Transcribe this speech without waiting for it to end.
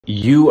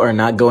You are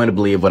not going to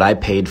believe what I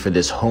paid for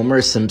this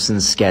Homer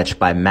Simpson sketch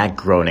by Matt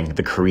Groening,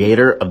 the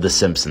creator of The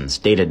Simpsons,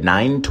 dated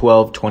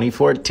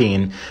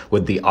 9/12/2014,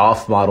 with the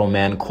off-model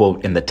man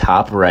quote in the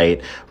top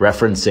right,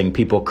 referencing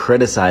people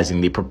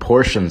criticizing the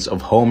proportions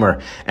of Homer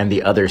and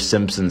the other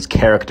Simpsons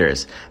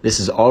characters. This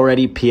is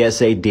already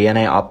PSA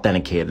DNA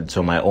authenticated,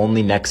 so my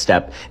only next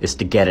step is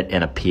to get it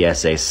in a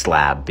PSA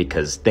slab,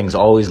 because things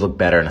always look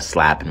better in a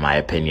slab, in my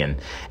opinion,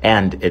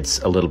 and it's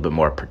a little bit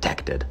more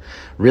protected.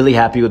 Really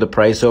happy with the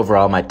price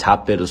overall. My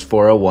top bid was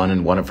 $401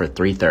 and won it for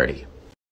 $330.